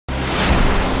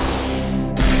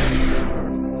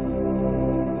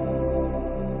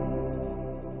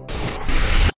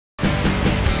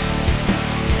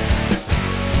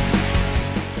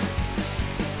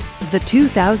the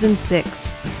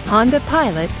 2006 Honda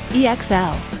Pilot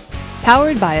EXL.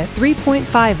 Powered by a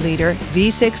 3.5-liter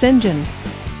V6 engine,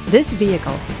 this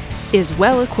vehicle is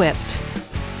well equipped.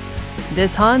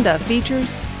 This Honda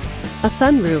features a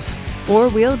sunroof,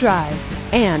 4-wheel drive,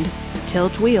 and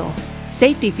tilt wheel.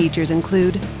 Safety features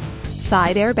include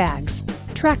side airbags,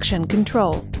 traction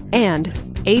control, and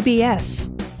ABS.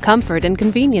 Comfort and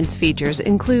convenience features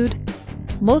include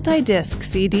multi-disc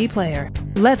CD player,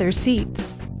 leather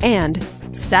seats, and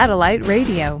satellite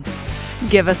radio.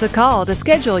 Give us a call to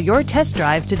schedule your test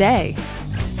drive today.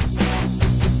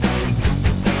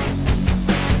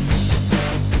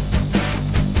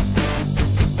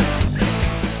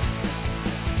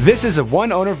 This is a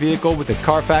one-owner vehicle with a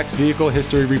Carfax Vehicle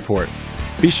History Report.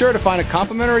 Be sure to find a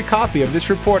complimentary copy of this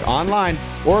report online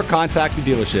or contact the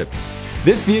dealership.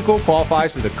 This vehicle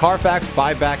qualifies for the Carfax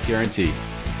Buyback Guarantee.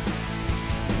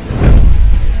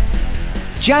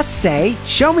 Just say,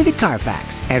 "Show me the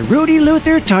Carfax" at Rudy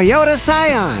Luther Toyota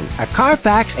Scion, a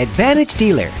Carfax Advantage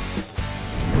dealer.